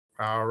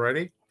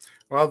Alrighty.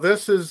 Well,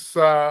 this is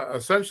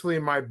essentially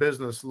my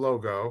business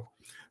logo.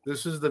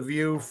 This is the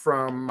view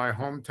from my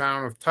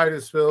hometown of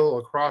Titusville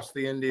across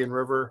the Indian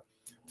River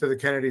to the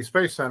Kennedy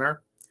Space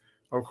Center.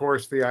 Of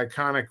course, the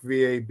iconic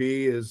VAB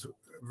is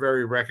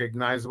very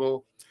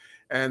recognizable.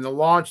 And the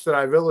launch that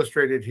I've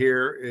illustrated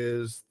here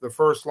is the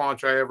first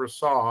launch I ever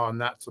saw, and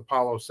that's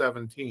Apollo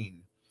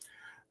 17.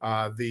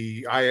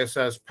 The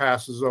ISS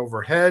passes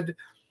overhead,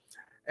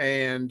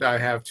 and I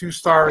have 2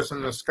 stars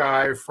in the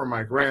sky for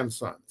my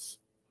grandsons.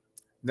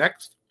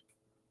 Next.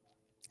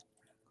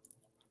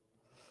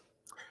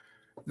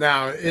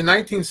 Now, in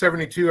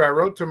 1972, I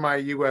wrote to my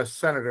U.S.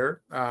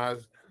 Senator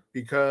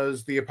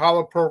because the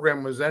Apollo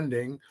program was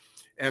ending,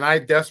 and I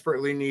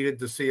desperately needed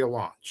to see a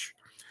launch.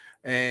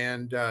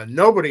 And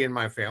nobody in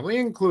my family,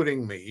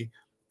 including me,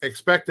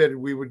 expected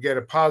we would get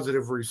a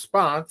positive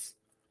response.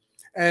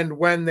 And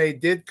when they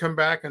did come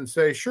back and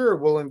say, sure,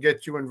 we'll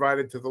get you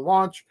invited to the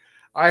launch,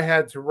 I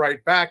had to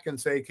write back and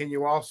say, can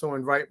you also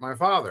invite my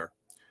father?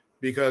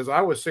 Because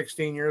I was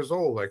 16 years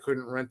old. I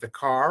couldn't rent a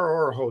car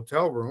or a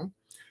hotel room.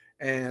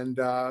 And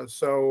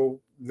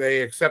so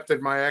they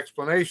accepted my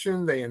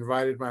explanation. They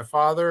invited my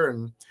father,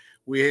 and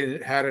we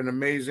had an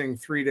amazing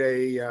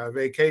 3-day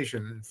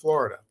vacation in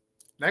Florida.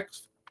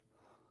 Next.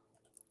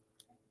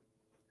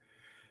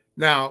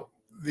 Now,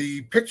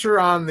 the picture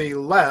on the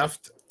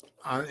left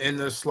in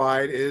this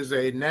slide is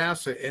a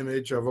NASA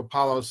image of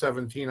Apollo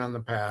 17 on the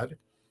pad.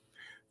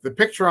 The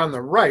picture on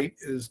the right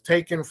is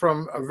taken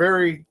from a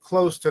very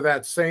close to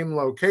that same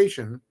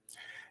location,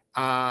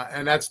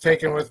 and that's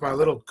taken with my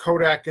little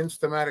Kodak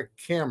Instamatic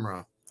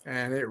camera,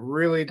 and it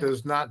really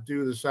does not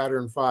do the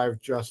Saturn V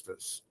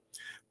justice.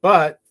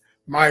 But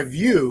my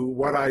view,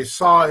 what I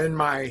saw in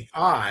my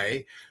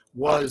eye,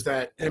 was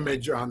that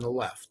image on the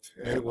left.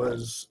 It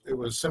was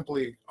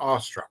simply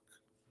awestruck.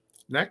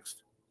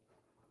 Next.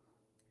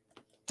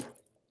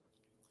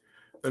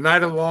 The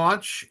night of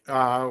launch,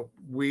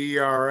 we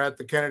are at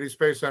the Kennedy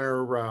Space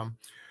Center.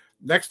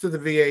 Next to the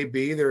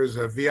VAB, there's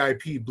a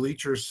VIP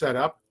bleacher set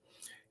up,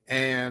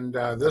 and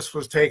this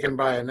was taken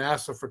by a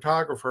NASA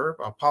photographer.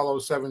 Apollo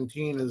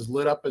 17 is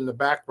lit up in the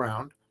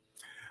background.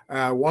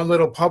 One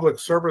little public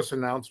service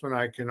announcement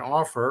I can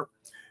offer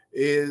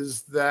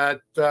is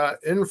that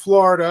in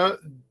Florida,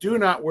 do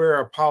not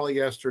wear a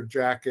polyester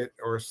jacket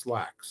or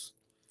slacks.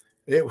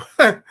 It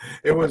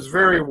was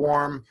very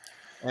warm,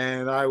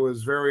 and I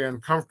was very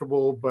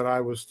uncomfortable, but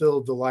I was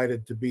still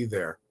delighted to be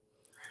there.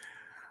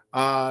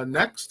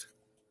 Next.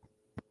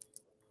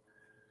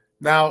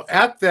 Now,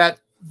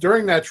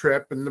 during that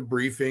trip and the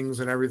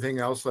briefings and everything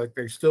else, like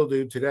they still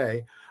do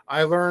today,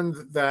 I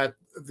learned that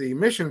the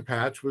mission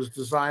patch was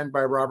designed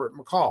by Robert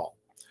McCall.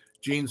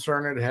 Gene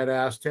Cernan had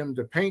asked him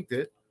to paint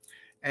it,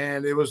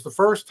 and it was the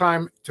first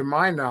time, to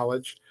my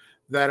knowledge,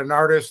 that an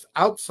artist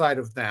outside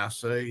of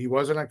NASA, he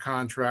wasn't a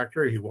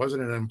contractor, he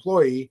wasn't an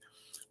employee,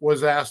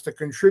 was asked to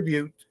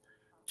contribute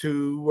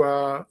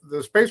to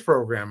the space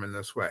program in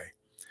this way.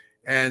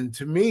 And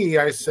to me,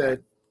 I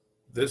said,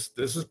 this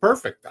is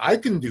perfect. I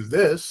can do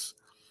this.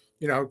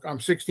 You know, I'm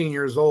 16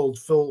 years old,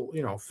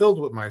 filled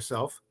with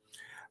myself.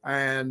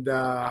 And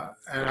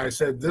I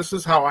said, this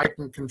is how I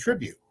can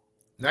contribute.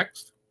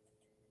 Next.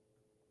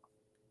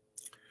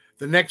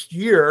 The next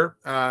year,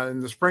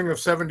 in the spring of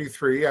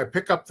 '73, I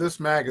pick up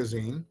this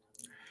magazine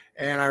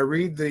and I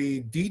read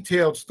the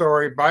detailed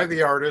story by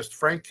the artist,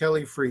 Frank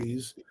Kelly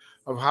Freas,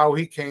 of how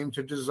he came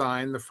to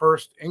design the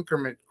first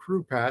increment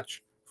crew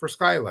patch for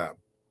Skylab.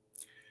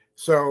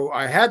 So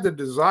I had the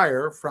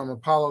desire from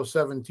Apollo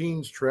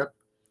 17's trip.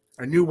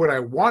 I knew what I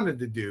wanted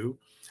to do,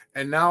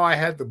 and now I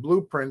had the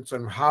blueprints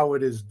on how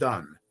it is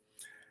done.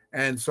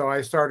 And so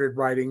I started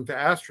writing to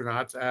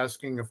astronauts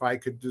asking if I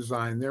could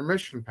design their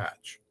mission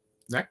patch.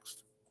 Next.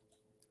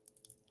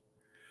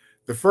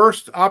 The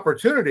first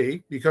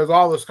opportunity, because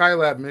all the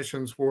Skylab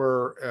missions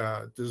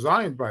were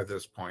designed by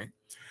this point,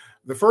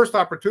 the first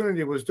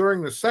opportunity was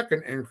during the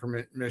second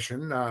increment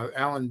mission,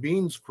 Alan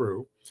Bean's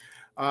crew,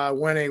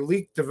 when a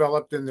leak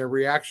developed in the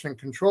reaction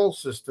control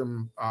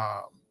system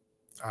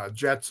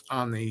jets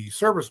on the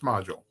service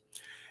module.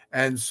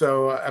 And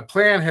so a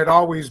plan had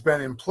always been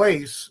in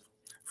place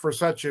for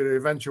such an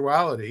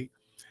eventuality.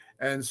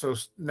 And so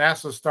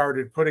NASA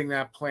started putting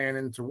that plan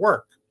into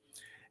work.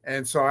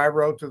 And so I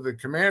wrote to the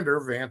commander,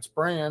 Vance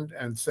Brand,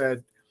 and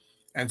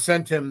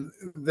sent him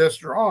this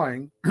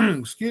drawing,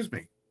 excuse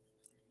me.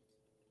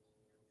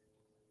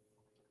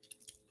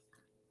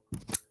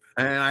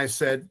 And I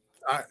said,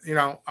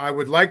 I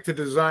would like to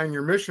design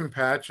your mission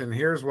patch, and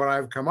here's what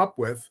I've come up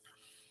with.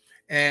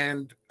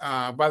 And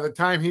by the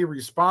time he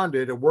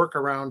responded, a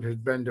workaround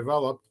had been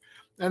developed,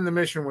 and the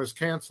mission was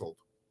canceled.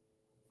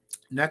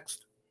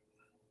 Next.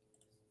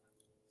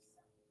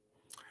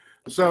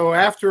 So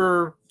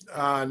after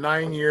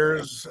 9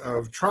 years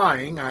of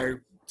trying, I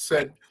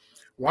said,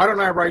 why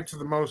don't I write to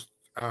the most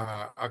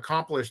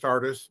accomplished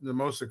artist, the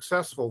most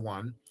successful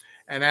one,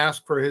 and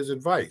ask for his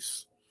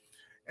advice?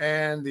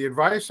 And the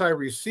advice I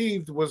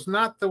received was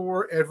not the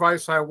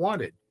advice I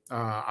wanted.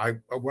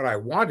 What I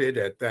wanted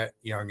at that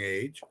young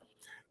age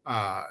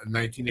in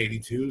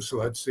 1982. So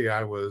let's see,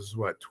 I was,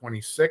 what,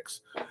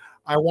 26?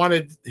 I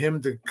wanted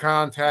him to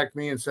contact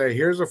me and say,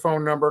 here's a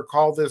phone number,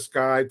 call this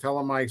guy, tell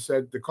him I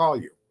said to call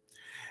you.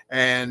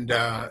 And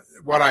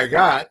what I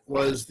got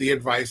was the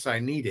advice I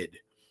needed.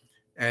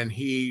 And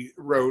he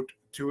wrote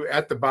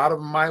at the bottom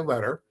of my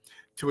letter,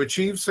 to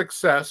achieve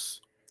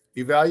success,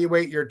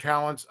 evaluate your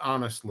talents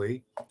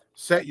honestly,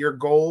 set your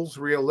goals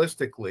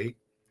realistically,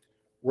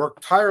 work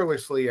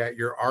tirelessly at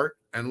your art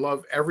and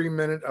love every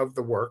minute of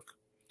the work,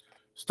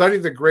 study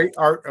the great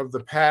art of the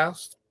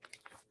past,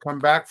 come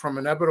back from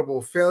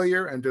inevitable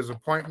failure and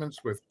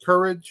disappointments with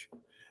courage,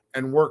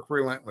 and work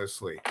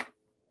relentlessly.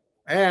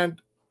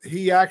 And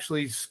he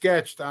actually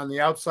sketched on the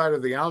outside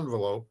of the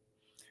envelope,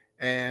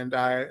 and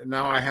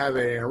now I have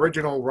an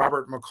original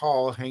Robert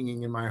McCall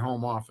hanging in my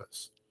home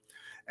office.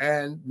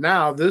 And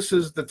now this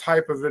is the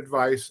type of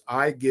advice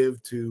I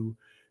give to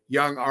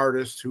young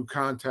artists who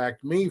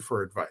contact me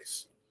for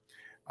advice.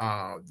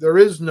 There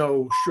is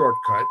no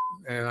shortcut,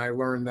 and I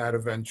learned that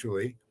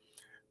eventually.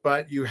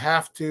 But you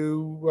have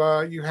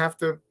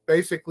to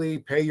basically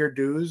pay your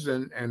dues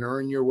and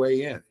earn your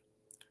way in.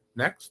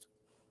 Next.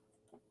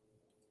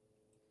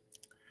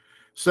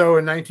 So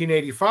in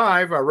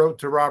 1985, I wrote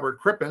to Robert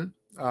Crippen.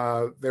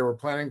 They were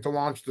planning to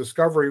launch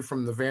Discovery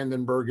from the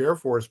Vandenberg Air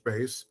Force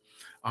Base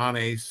on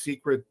a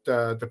secret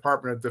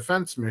Department of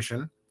Defense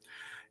mission.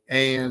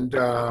 And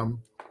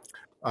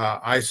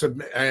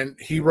and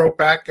he wrote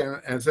back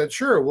and said,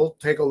 sure, we'll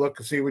take a look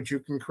and see what you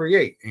can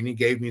create. And he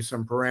gave me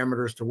some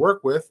parameters to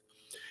work with.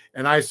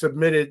 And I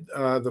submitted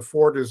the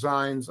 4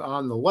 designs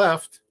on the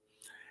left.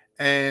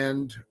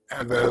 And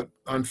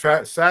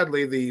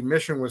sadly, the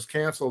mission was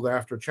canceled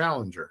after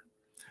Challenger.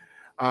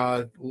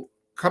 A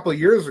couple of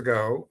years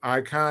ago, I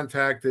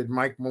contacted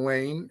Mike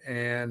Mullane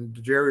and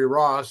Jerry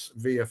Ross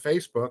via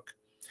Facebook.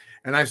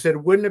 And I said,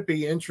 wouldn't it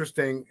be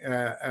interesting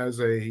as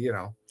a,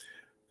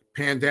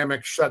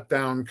 pandemic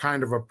shutdown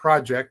kind of a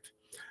project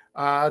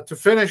to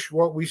finish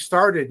what we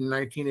started in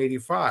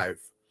 1985?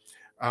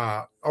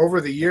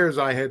 Over the years,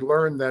 I had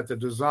learned that the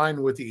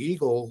design with the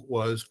eagle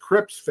was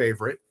Cripp's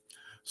favorite.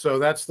 So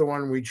that's the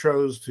one we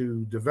chose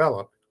to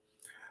develop.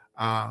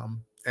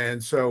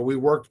 And so we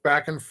worked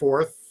back and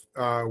forth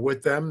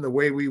with them the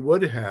way we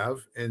would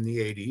have in the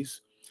 80s.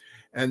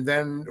 And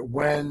then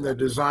when the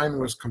design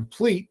was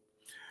complete,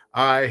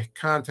 I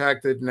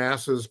contacted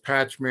NASA's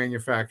patch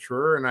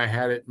manufacturer, and I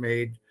had it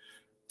made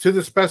to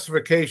the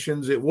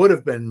specifications it would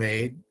have been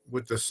made,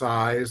 with the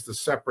size, the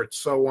separate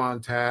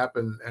sew-on tab,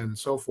 and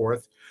so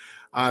forth.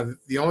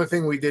 The only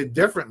thing we did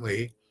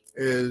differently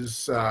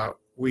is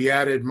we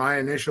added my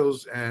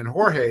initials and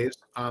Jorge's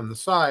on the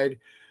side,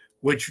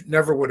 which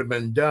never would have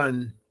been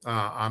done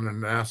on a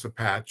NASA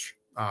patch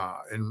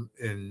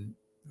in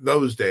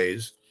those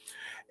days.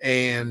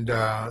 And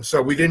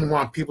so we didn't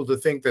want people to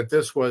think that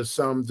this was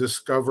some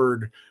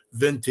discovered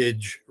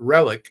vintage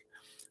relic.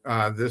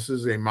 This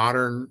is a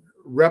modern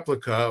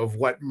replica of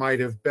what might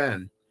have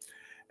been.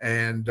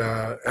 And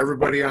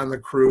everybody on the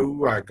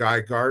crew,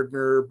 Guy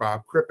Gardner,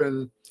 Bob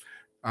Crippen,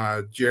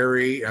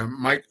 Jerry,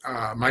 Mike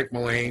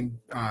Mullane,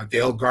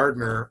 Dale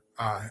Gardner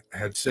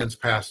had since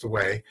passed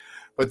away.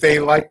 But they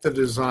liked the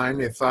design.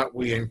 They thought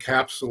we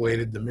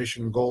encapsulated the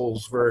mission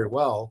goals very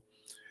well.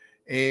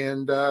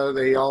 And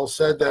they all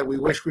said that we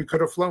wish we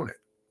could have flown it.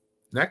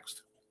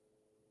 Next.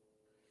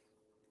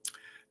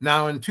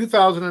 Now, in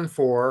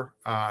 2004,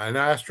 an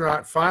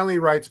astronaut finally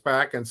writes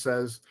back and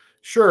says,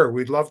 sure,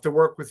 we'd love to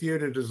work with you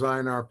to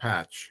design our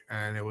patch.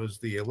 And it was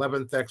the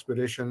 11th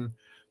expedition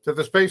to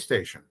the space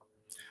station.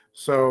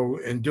 So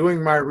in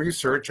doing my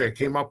research, I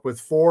came up with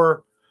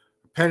 4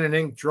 pen and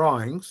ink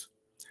drawings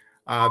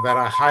that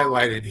I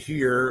highlighted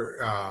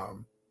here,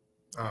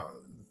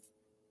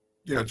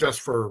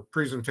 just for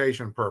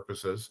presentation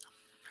purposes.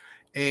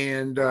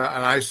 And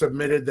I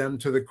submitted them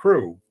to the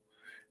crew.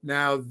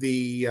 Now,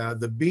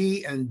 the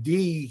B and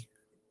D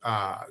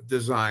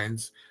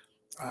designs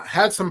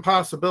had some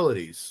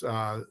possibilities.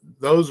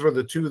 Those were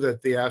the 2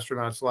 that the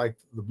astronauts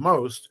liked the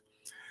most.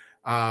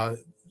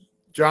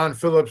 John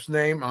Phillips'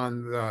 name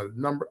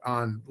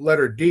on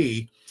letter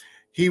D,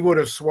 he would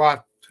have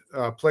swapped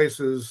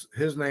places.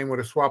 His name would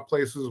have swapped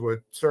places with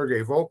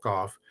Sergei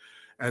Volkov,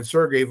 and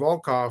Sergei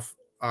Volkov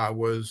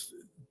was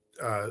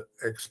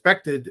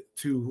expected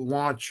to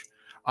launch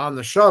on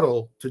the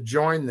shuttle to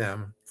join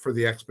them for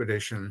the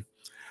expedition,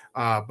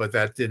 but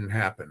that didn't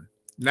happen.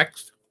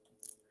 Next.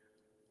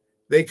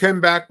 They came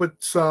back with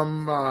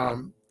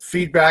some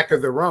feedback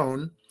of their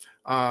own.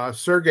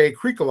 Sergei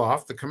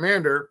Krikalev, the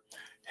commander,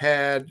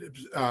 had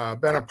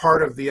been a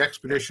part of the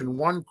Expedition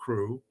 1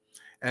 crew,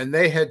 and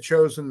they had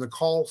chosen the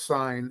call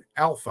sign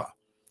Alpha.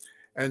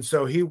 And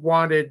so he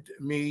wanted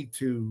me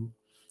to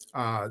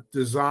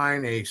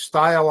design a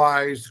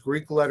stylized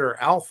Greek letter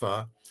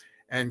Alpha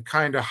and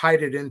kind of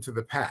hide it into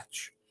the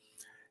patch.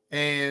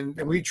 And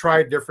we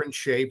tried different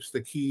shapes,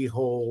 the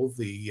keyhole,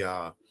 the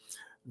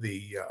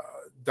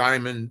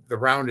diamond, the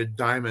rounded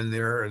diamond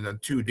there, and the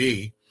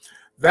 2D.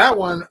 That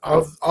one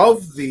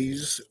of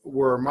these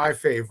were my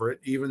favorite,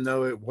 even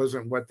though it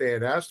wasn't what they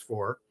had asked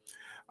for.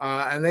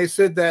 And they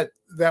said that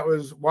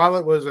while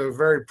it was a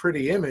very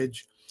pretty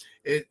image,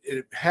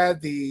 it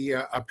had the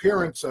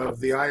appearance of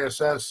the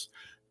ISS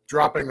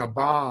dropping a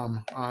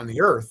bomb on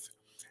the Earth.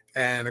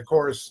 And of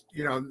course,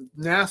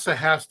 NASA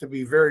has to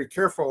be very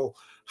careful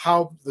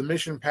how the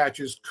mission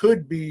patches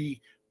could be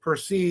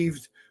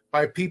perceived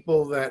by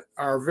people that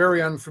are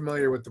very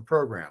unfamiliar with the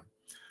program.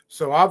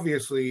 So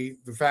obviously,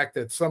 the fact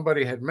that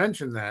somebody had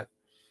mentioned that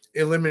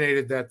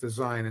eliminated that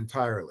design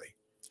entirely.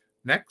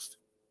 Next.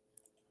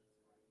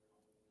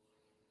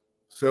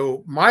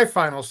 So my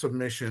final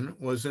submission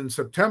was in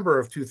September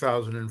of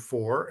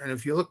 2004. And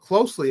if you look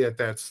closely at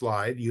that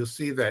slide, you'll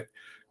see that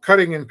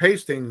cutting and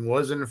pasting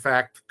was in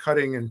fact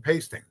cutting and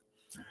pasting.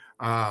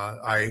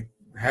 I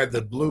had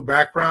the blue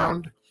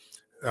background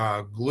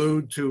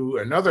glued to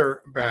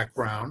another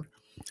background.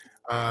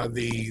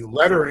 The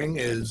lettering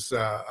is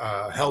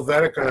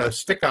Helvetica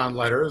stick-on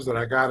letters that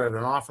I got at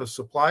an office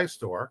supply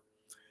store.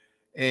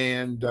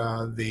 And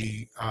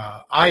the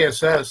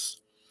ISS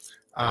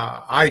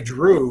I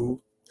drew,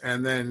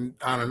 and then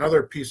on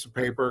another piece of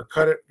paper,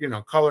 cut it,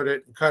 colored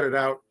it and cut it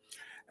out,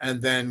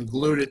 and then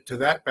glued it to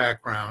that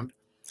background.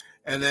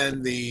 And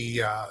then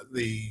the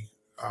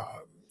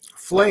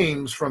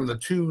flames from the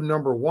two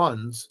number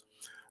ones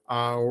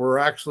were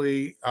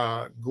actually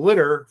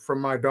glitter from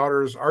my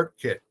daughter's art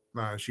kit.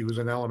 She was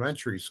in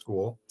elementary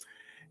school.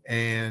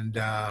 And,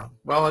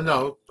 well,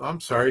 no, I'm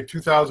sorry,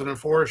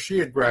 2004, she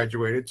had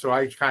graduated, so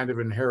I kind of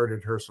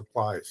inherited her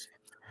supplies.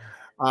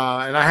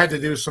 And I had to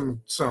do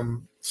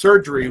some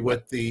surgery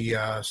with the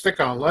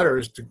stick-on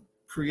letters to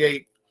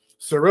create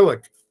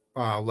Cyrillic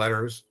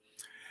letters.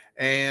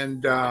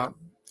 And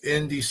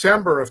in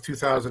December of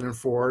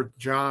 2004,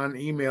 John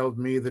emailed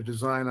me the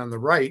design on the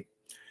right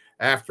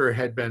after it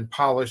had been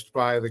polished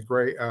by the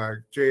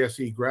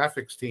JSE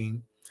graphics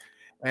team.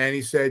 And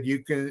he said,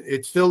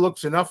 it still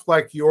looks enough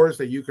like yours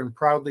that you can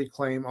proudly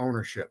claim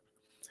ownership.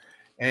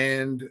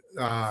 And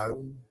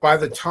by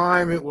the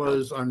time it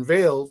was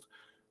unveiled,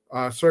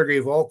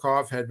 Sergei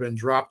Volkov had been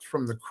dropped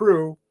from the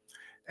crew.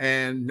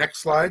 And next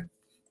slide,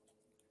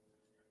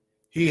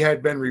 he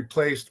had been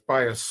replaced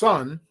by a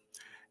son.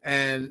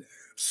 And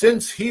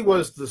since he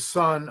was the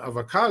son of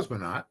a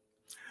cosmonaut,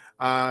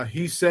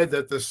 he said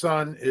that the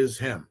son is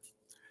him.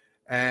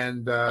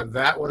 And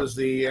that was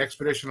the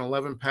Expedition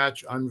 11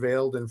 patch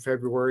unveiled in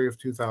February of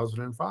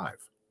 2005.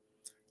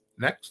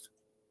 Next.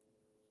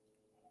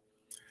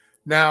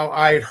 Now,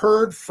 I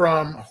heard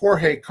from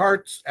Jorge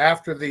Karts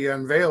after the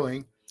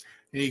unveiling.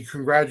 He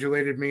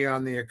congratulated me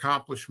on the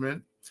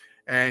accomplishment.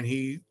 And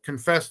he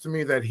confessed to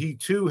me that he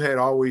too had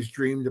always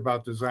dreamed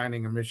about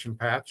designing a mission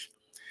patch.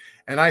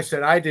 And I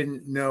said, I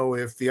didn't know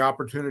if the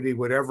opportunity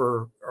would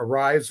ever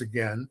arise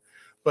again.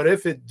 But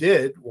if it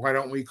did, why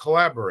don't we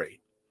collaborate?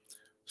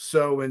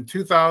 So in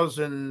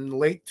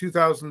late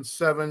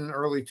 2007,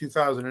 early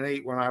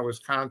 2008, when I was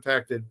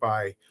contacted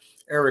by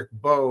Eric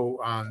Bowe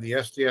on the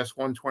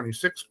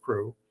SDS-126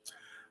 crew,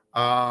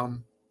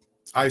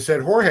 I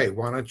said, Jorge,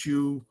 why don't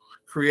you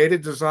create a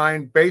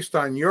design based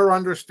on your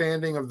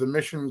understanding of the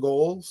mission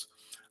goals?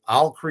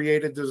 I'll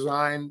create a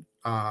design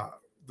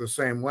the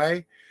same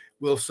way.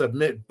 We'll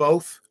submit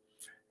both.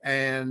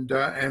 And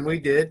we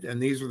did.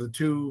 And these are the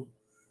two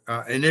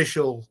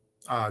initial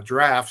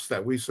drafts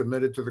that we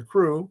submitted to the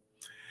crew.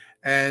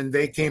 And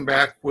they came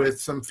back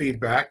with some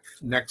feedback.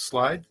 Next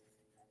slide.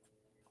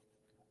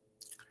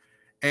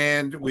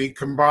 And we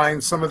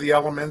combined some of the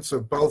elements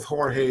of both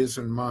Jorge's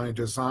and my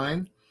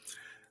design.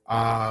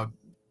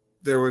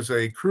 There was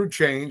a crew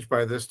change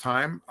by this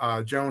time.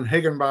 Joan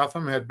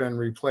Higginbotham had been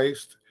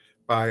replaced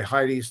by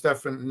Heidi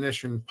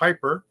Stephanischen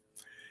Piper.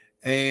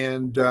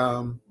 And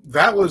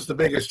that was the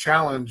biggest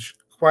challenge,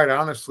 quite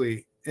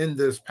honestly, in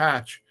this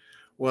patch,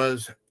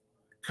 was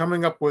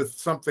coming up with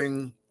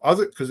something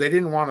other, because they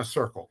didn't want a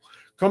circle,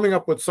 coming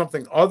up with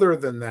something other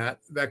than that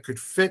that could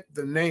fit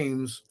the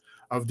names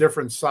of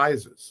different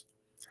sizes.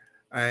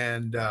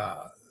 And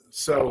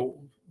so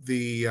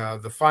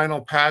the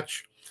final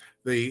patch,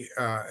 the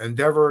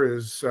Endeavour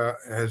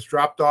has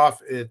dropped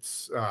off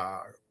its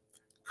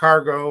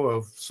cargo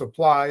of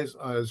supplies,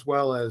 as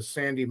well as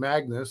Sandy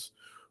Magnus,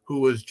 who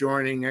was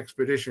joining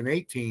Expedition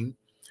 18,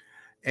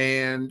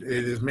 and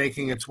it is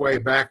making its way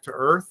back to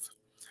Earth.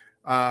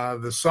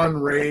 The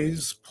sun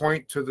rays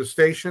point to the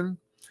station.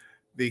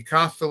 The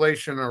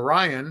constellation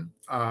Orion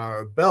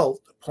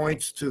belt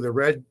points to the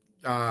red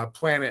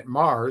planet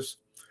Mars,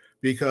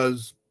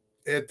 because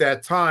at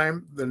that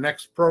time, the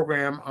next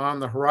program on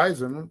the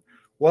horizon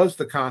was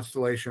the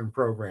Constellation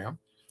program.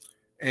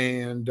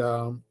 And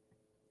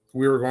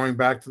we were going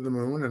back to the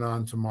moon and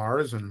on to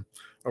Mars. And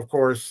of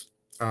course,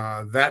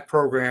 that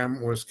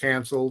program was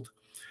canceled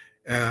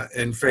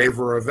in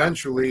favor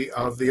eventually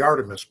of the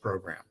Artemis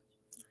program.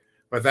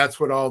 But that's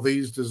what all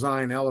these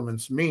design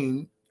elements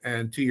mean.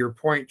 And to your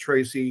point,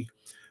 Tracy,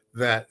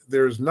 that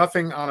there's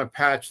nothing on a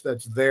patch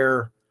that's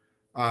there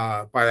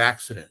by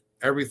accident.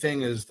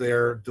 Everything is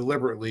there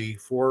deliberately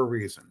for a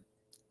reason.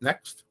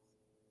 Next.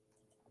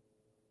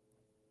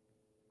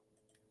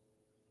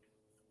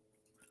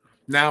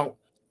 Now,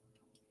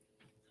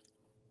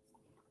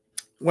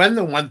 when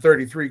the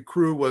 133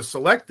 crew was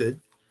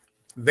selected,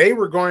 they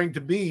were going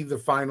to be the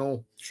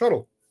final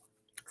shuttle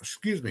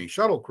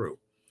crew.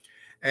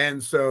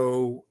 And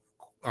so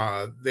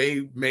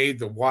they made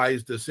the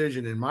wise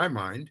decision, in my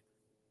mind,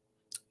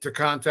 to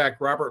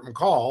contact Robert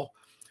McCall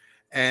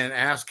and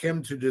ask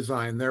him to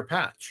design their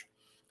patch.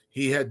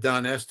 He had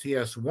done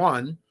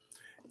STS-1,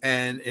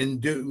 and in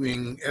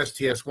doing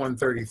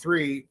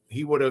STS-133,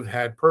 he would have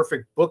had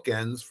perfect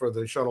bookends for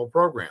the shuttle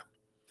program.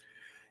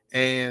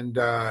 And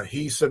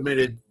he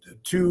submitted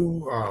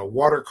 2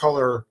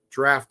 watercolor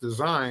draft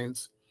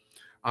designs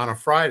on a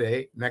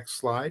Friday. Next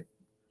slide.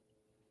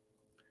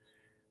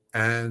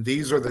 And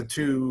these are the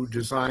 2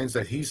 designs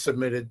that he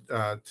submitted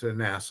to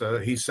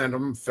NASA. He sent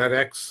them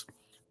FedEx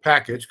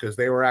package because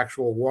they were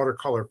actual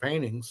watercolor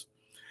paintings.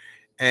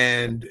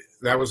 And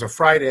that was a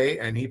Friday,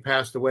 and he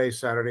passed away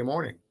Saturday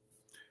morning.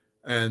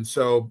 And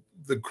so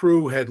the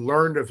crew had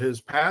learned of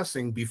his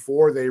passing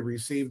before they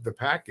received the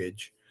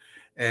package.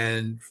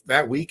 And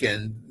that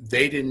weekend,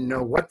 they didn't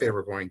know what they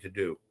were going to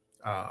do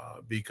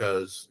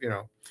because,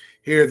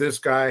 here this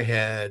guy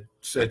had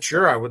said,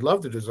 sure, I would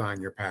love to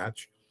design your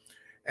patch.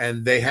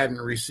 And they hadn't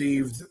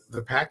received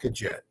the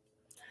package yet.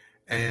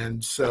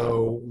 And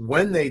so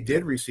when they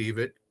did receive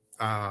it,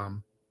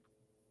 while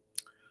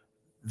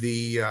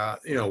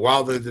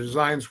the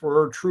designs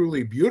were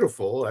truly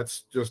beautiful,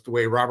 that's just the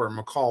way Robert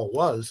McCall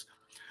was,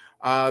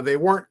 they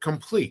weren't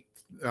complete.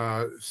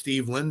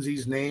 Steve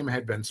Lindsay's name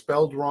had been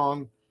spelled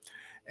wrong.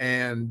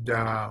 And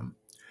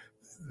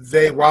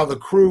while the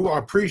crew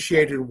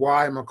appreciated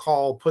why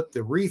McCall put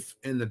the wreath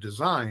in the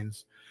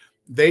designs,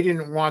 they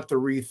didn't want the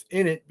wreath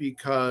in it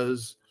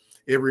because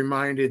it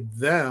reminded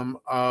them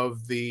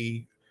of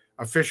the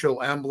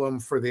official emblem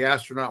for the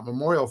Astronaut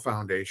Memorial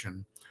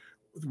Foundation,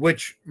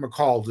 which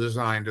McCall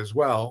designed as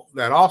well,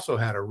 that also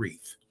had a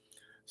wreath.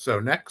 So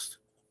next.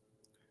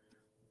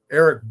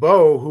 Eric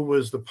Bowe, who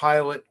was the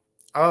pilot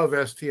of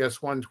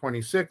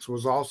STS-126,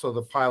 was also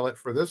the pilot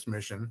for this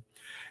mission.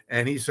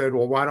 And he said,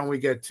 well, why don't we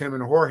get Tim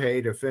and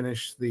Jorge to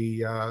finish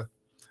the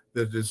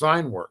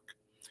design work?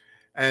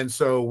 And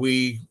so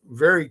we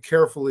very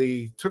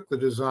carefully took the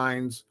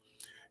designs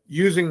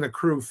using the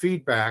crew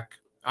feedback.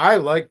 I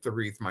liked the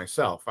wreath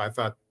myself. I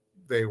thought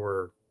it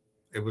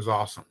was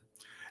awesome.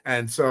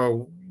 And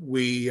so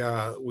we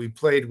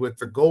played with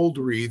the gold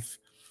wreath,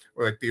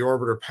 like the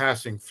orbiter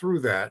passing through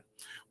that.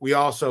 We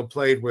also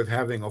played with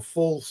having a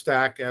full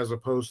stack as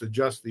opposed to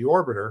just the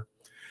orbiter.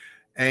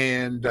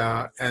 And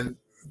the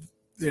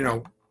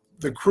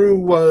crew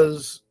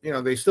was,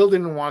 they still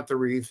didn't want the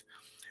wreath.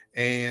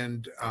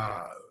 And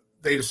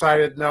they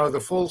decided, no, the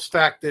full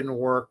stack didn't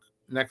work.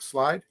 Next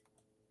slide.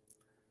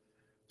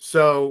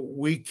 So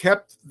we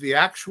kept the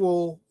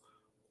actual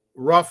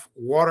rough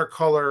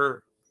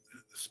watercolor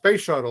space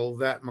shuttle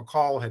that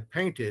McCall had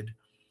painted.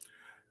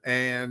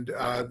 And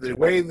the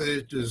way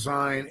the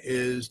design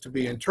is to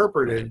be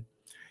interpreted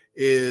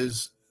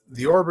is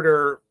the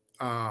orbiter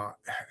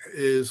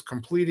is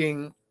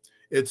completing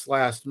its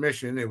last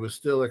mission. It was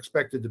still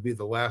expected to be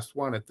the last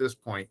one at this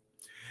point.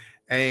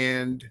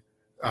 And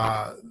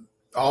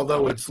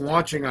although it's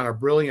launching on a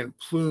brilliant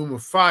plume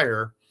of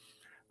fire,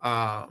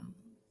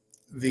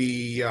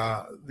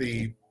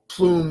 the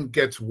plume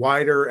gets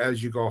wider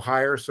as you go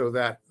higher, so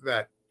that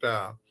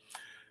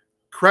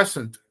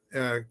crescent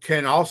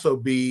can also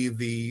be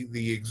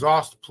the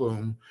exhaust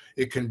plume.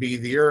 It can be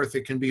the Earth.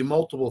 It can be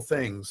multiple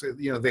things.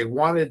 They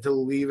wanted to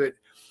leave it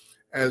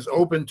as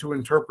open to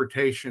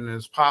interpretation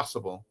as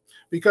possible,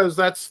 because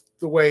that's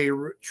the way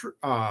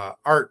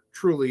art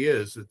truly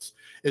is.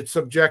 It's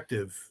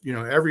subjective.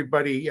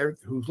 Everybody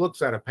who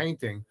looks at a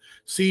painting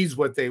sees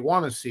what they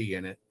want to see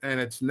in it,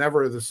 and it's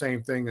never the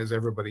same thing as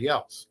everybody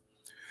else.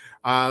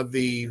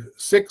 The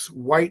 6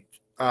 white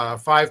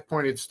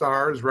 5-pointed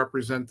stars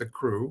represent the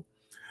crew.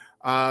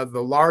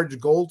 The large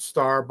gold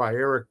star by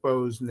Eric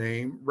Bowe's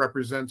name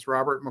represents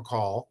Robert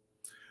McCall.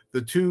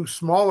 The 2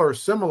 smaller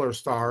similar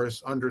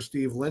stars under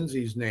Steve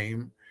Lindsay's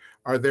name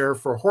are there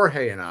for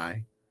Jorge and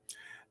I.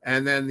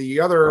 And then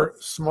the other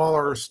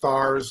smaller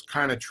stars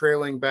kind of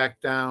trailing back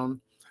down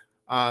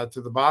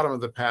to the bottom of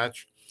the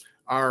patch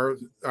are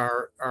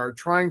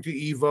trying to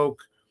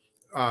evoke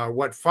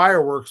what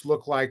fireworks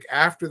look like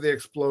after the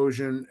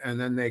explosion, and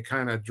then they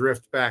kind of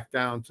drift back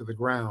down to the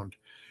ground.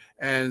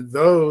 And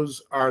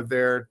those are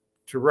there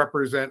to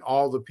represent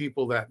all the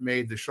people that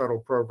made the shuttle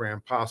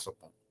program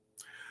possible.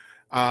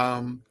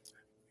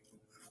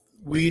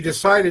 We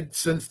decided,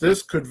 since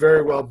this could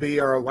very well be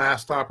our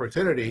last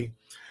opportunity,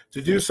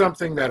 to do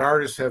something that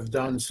artists have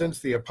done since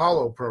the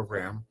Apollo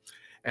program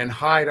and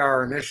hide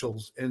our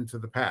initials into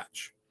the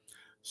patch.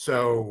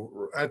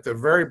 So at the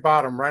very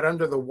bottom, right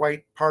under the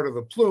white part of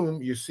the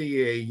plume, you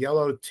see a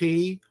yellow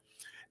T,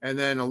 and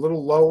then a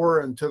little lower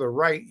and to the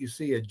right, you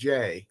see a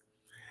J.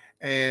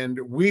 And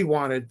we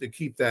wanted to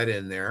keep that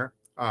in there.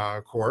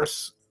 Of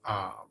course,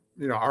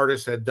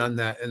 artists had done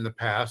that in the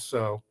past.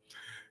 So,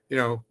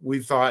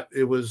 we thought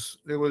it was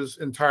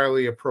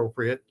entirely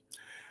appropriate.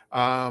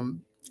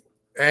 And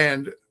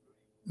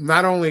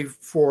not only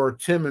for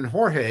Tim and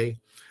Jorge,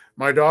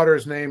 My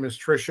daughter's name is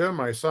Tricia.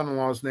 My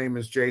son-in-law's name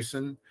is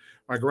Jason.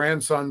 My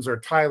grandsons are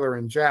Tyler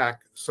and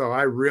Jack. So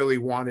I really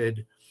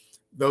wanted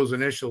those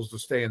initials to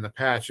stay in the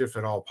patch if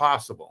at all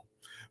possible.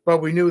 But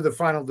we knew the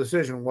final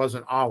decision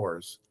wasn't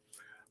ours.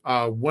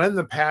 When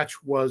the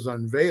patch was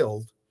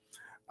unveiled,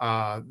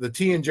 the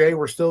T&J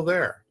were still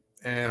there.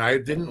 And I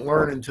didn't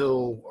learn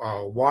until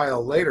a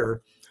while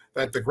later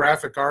that the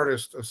graphic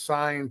artist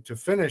assigned to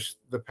finish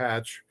the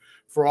patch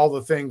for all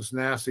the things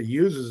NASA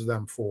uses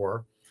them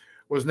for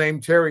was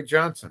named Terry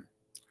Johnson.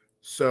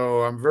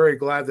 So I'm very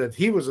glad that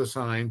he was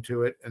assigned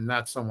to it and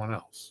not someone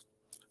else.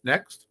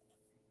 Next.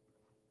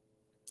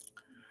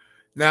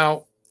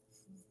 Now,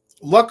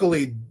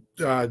 luckily,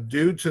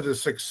 due to the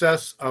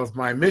success of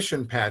my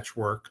mission patch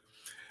work,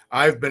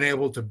 I've been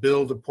able to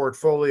build a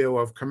portfolio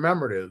of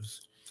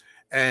commemoratives.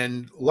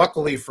 And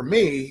luckily for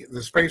me,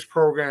 the space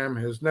program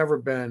has never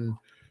been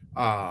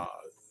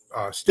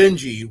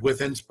stingy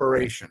with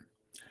inspiration.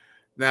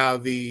 Now,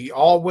 the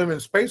all-women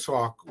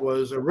spacewalk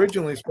was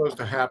originally supposed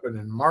to happen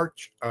in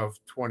March of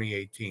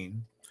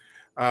 2018,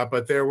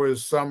 but there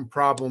was some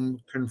problem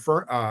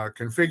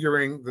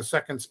configuring the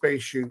second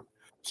spacesuit,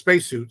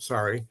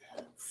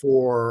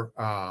 for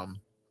Anne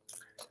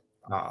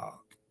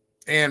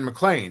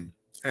McClain.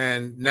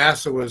 And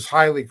NASA was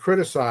highly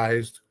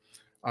criticized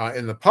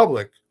in the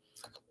public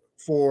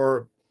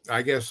for,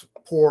 I guess,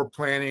 poor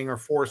planning or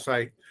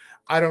foresight.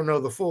 I don't know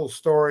the full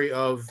story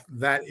of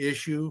that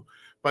issue,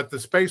 but the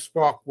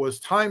spacewalk was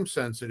time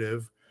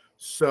sensitive,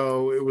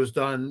 so it was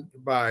done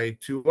by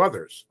two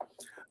others.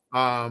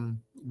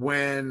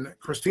 When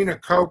Christina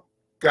Koch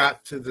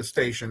got to the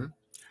station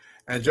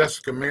and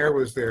Jessica Meir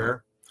was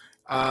there,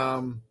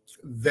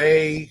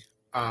 they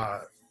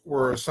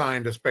were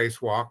assigned a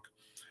spacewalk.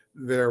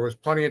 There was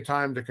plenty of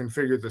time to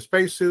configure the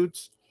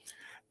spacesuits,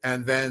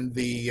 and then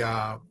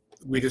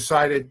we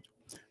decided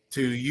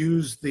to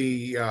use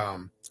the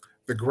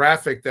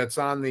graphic that's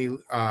on the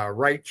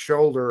right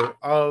shoulder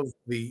of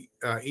the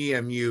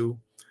EMU,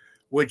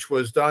 which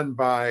was done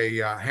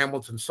by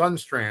Hamilton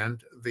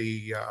Sundstrand,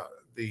 the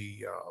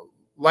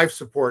life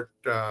support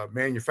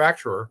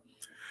manufacturer.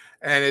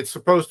 And it's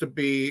supposed to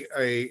be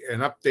an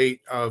update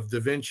of Da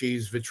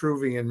Vinci's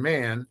Vitruvian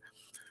Man.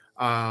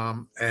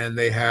 And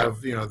they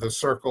have, the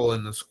circle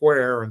and the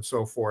square and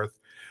so forth.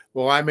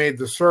 Well, I made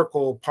the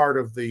circle part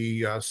of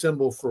the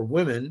symbol for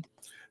women.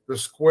 The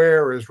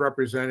square is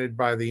represented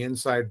by the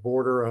inside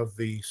border of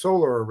the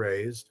solar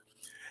arrays.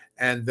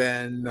 And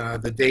then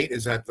the date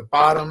is at the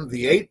bottom.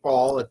 The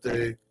 8-ball at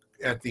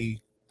the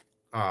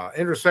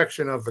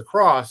intersection of the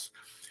cross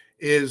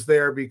is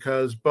there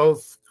because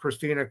both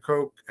Christina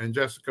Koch and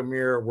Jessica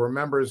Meir were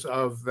members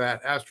of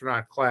that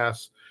astronaut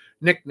class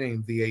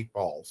nicknamed the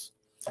 8-balls.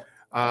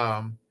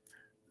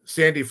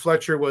 Sandy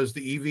Fletcher was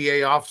the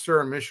EVA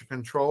officer in Mission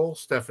Control.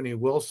 Stephanie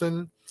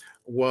Wilson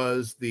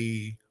was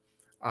the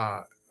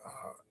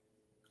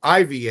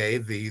IVA,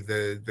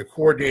 the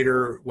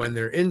coordinator when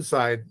they're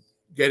inside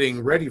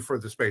getting ready for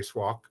the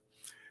spacewalk,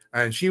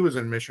 and she was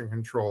in Mission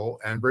Control.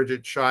 And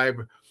Bridget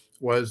Scheib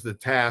was the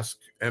task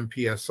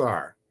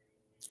MPSR.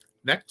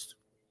 Next.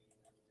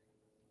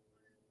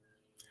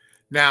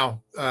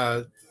 Now,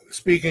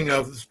 speaking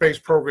of the space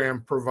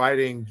program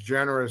providing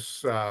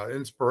generous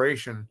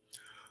inspiration,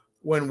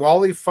 when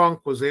Wally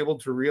Funk was able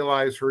to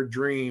realize her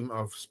dream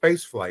of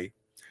spaceflight,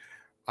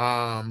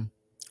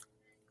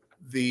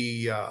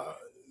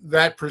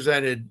 that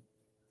presented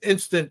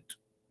instant,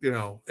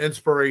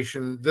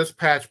 inspiration. This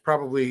patch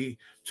probably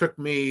took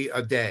me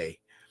a day,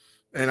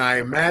 and I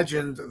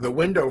imagined the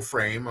window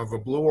frame of a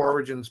Blue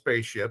Origin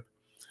spaceship.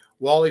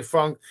 Wally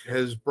Funk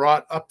has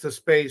brought up to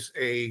space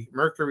a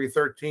Mercury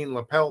 13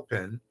 lapel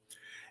pin,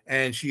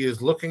 and she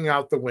is looking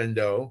out the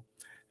window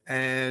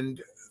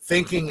and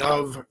thinking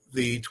of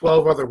the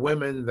 12 other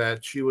women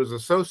that she was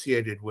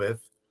associated with,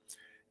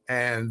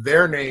 and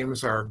their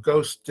names are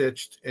ghost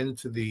stitched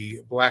into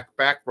the black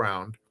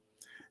background,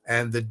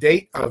 and the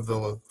date of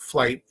the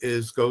flight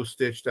is ghost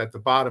stitched at the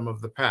bottom of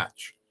the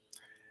patch.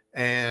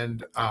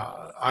 And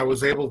I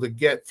was able to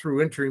get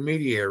through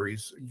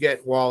intermediaries,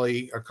 get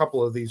Wally a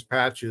couple of these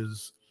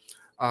patches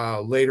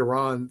later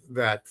on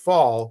that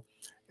fall,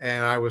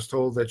 and I was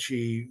told that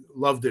she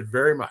loved it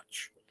very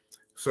much.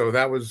 So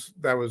that was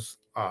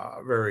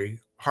very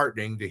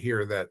heartening to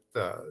hear that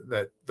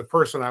that the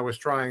person I was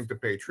trying to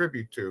pay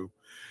tribute to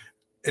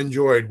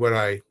enjoyed what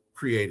I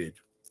created.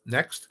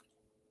 Next.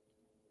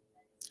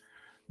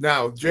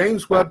 Now,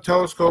 James Webb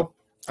Telescope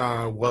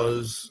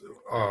was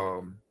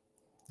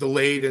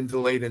delayed and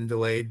delayed and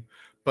delayed,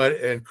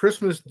 but on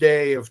Christmas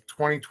Day of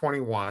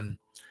 2021,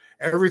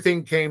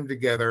 everything came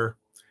together,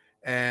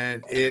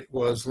 and it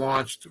was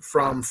launched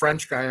from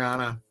French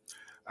Guiana,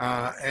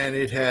 and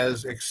it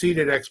has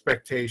exceeded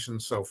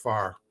expectations so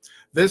far.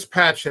 This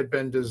patch had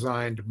been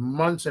designed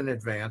months in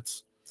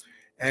advance,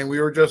 and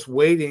we were just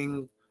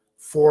waiting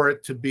for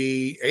it to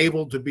be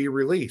able to be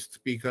released,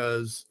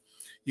 because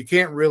you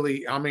can't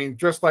really,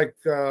 just like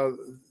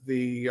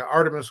the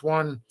Artemis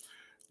 1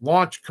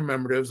 launch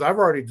commemoratives, I've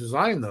already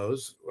designed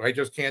those. I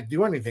just can't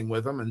do anything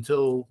with them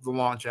until the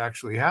launch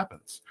actually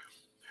happens.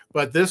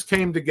 But this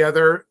came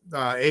together.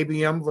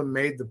 AB Emblem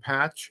made the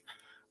patch.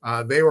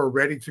 They were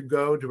ready to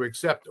go to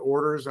accept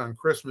orders on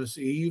Christmas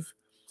Eve.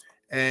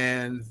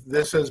 And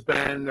this has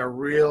been a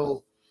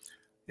real,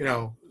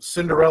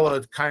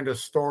 Cinderella kind of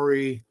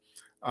story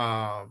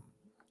that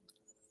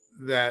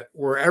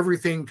where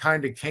everything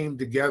kind of came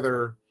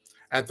together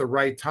at the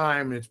right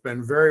time. It's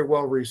been very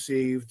well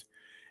received,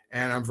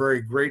 and I'm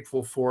very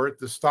grateful for it.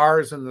 The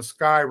stars in the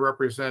sky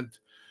represent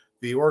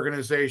the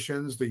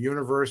organizations, the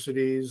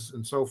universities,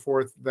 and so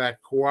forth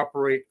that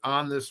cooperate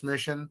on this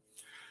mission.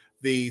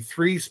 The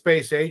 3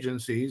 space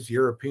agencies,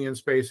 European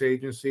Space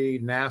Agency,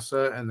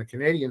 NASA, and the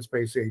Canadian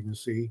Space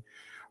Agency,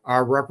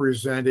 are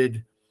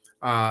represented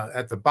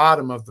at the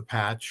bottom of the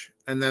patch,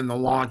 and then the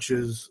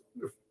launches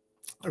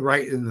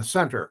right in the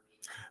center.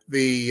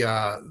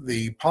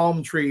 The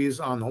palm trees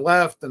on the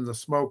left and the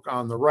smoke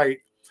on the right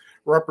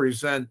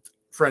represent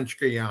French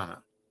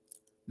Guiana.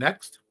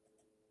 Next.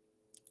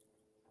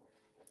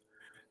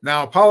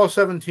 Now, Apollo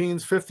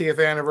 17's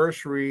 50th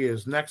anniversary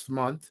is next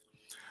month.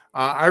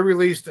 I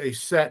released a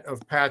set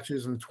of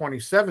patches in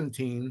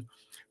 2017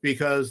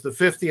 because the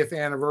 50th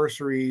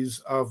anniversaries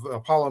of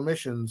Apollo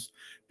missions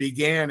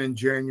began in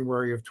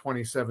January of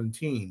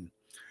 2017.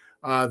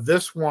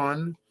 This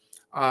one,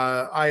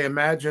 I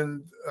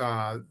imagined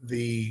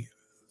the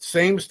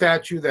same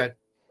statue that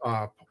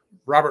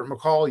Robert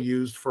McCall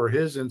used for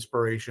his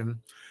inspiration,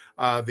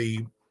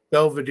 the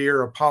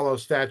Belvedere Apollo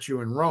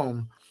statue in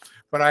Rome,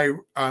 but I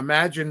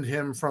imagined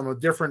him from a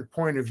different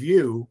point of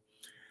view.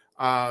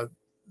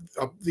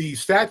 The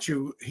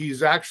statue,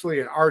 he's actually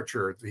an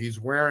archer. He's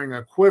wearing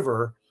a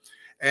quiver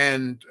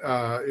and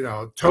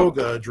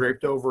toga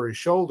draped over his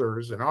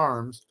shoulders and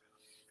arms,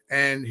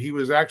 and he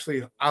was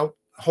actually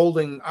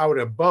holding out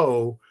a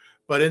bow.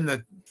 But in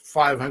the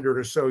 500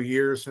 or so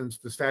years since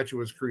the statue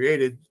was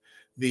created,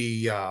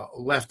 the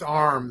left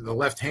arm, the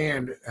left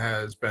hand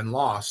has been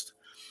lost.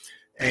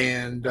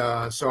 And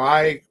so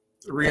I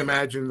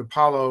reimagined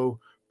Apollo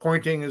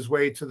pointing his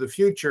way to the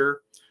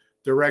future,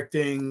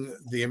 directing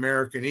the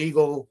American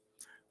Eagle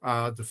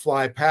to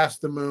fly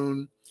past the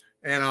moon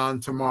and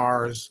on to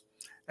Mars.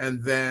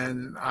 And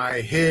then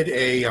I hid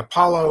a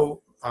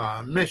Apollo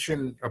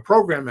mission, a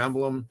program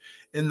emblem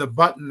in the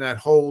button that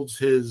holds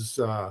his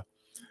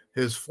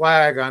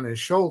flag on his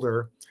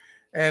shoulder.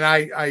 And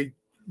I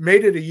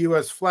made it a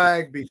U.S.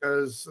 flag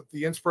because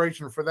the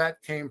inspiration for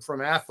that came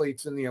from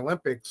athletes in the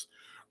Olympics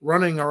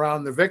running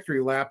around the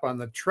victory lap on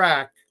the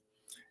track,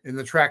 in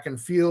the track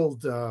and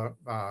field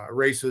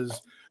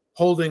races,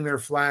 holding their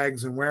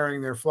flags and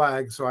wearing their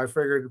flags. So I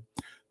figured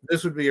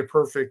this would be a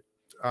perfect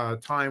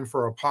time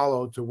for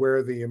Apollo to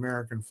wear the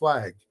American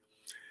flag.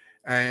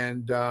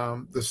 And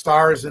the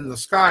stars in the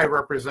sky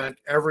represent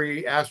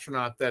every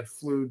astronaut that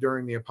flew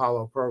during the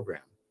Apollo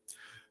program.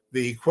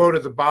 The quote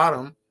at the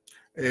bottom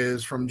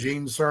is from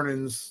Gene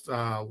Cernan's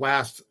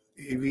last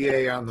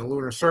EVA on the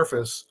lunar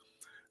surface: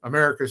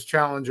 "America's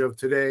challenge of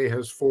today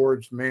has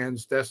forged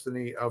man's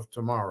destiny of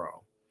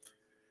tomorrow."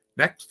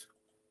 Next.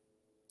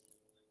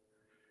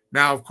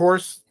 Now, of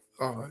course,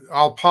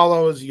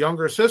 Apollo's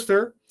younger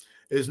sister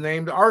is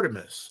named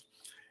Artemis.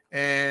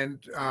 And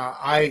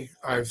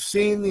I've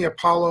seen the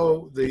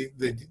Apollo,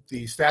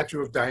 the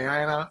statue of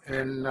Diana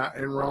in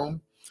Rome.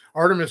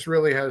 Artemis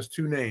really has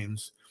 2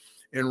 names.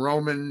 In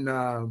Roman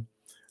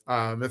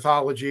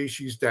mythology,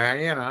 she's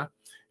Diana.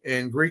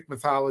 In Greek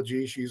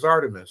mythology, she's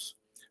Artemis.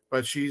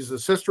 But she's the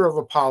sister of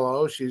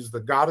Apollo. She's the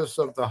goddess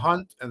of the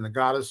hunt and the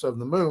goddess of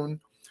the moon.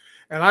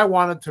 And I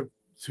wanted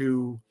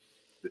to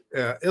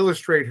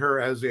illustrate her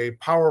as a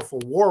powerful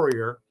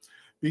warrior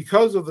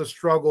because of the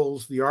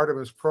struggles the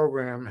Artemis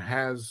program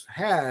has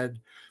had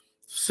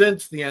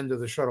since the end of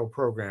the shuttle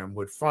program,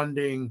 with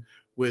funding,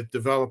 with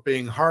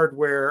developing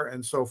hardware,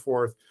 and so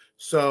forth.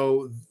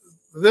 So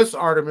this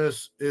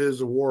Artemis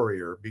is a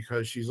warrior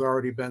because she's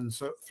already been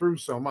through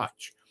so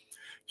much.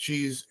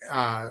 She's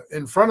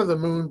in front of the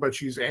moon, but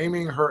she's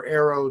aiming her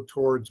arrow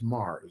towards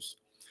Mars.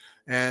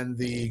 And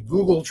the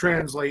Google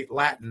Translate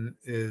Latin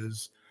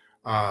is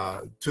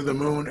to the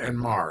moon and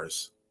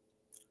Mars.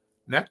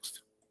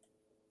 Next.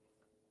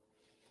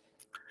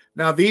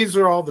 Now, these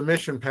are all the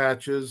mission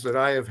patches that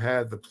I have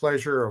had the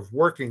pleasure of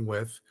working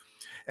with.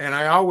 And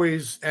I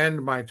always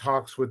end my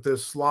talks with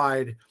this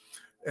slide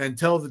and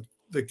tell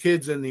the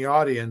kids in the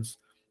audience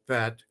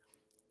that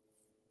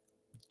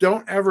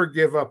don't ever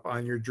give up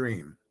on your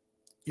dream.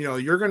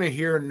 You're going to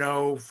hear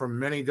no from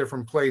many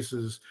different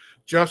places.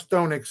 Just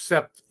don't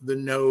accept the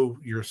no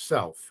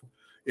yourself.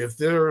 If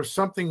there's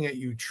something that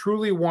you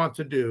truly want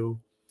to do,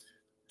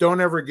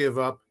 don't ever give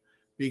up,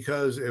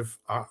 because if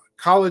a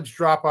college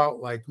dropout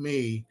like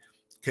me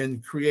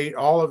can create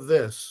all of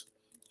this,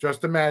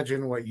 just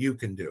imagine what you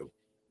can do.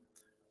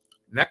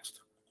 Next.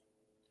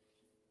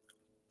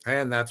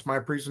 And that's my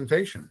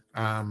presentation.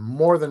 I'm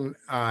more than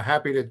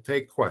happy to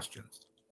take questions.